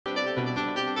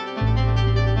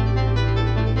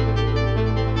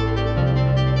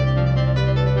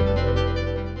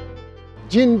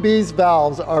GNB's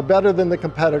valves are better than the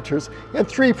competitors in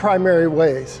three primary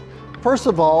ways. First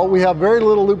of all, we have very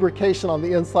little lubrication on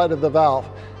the inside of the valve.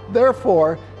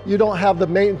 Therefore, you don't have the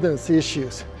maintenance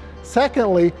issues.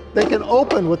 Secondly, they can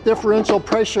open with differential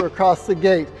pressure across the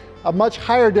gate, a much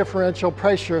higher differential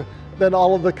pressure than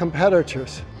all of the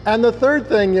competitors. And the third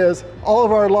thing is, all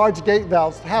of our large gate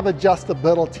valves have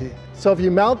adjustability. So if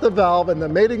you mount the valve and the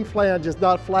mating flange is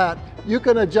not flat, you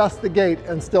can adjust the gate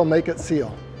and still make it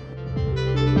seal.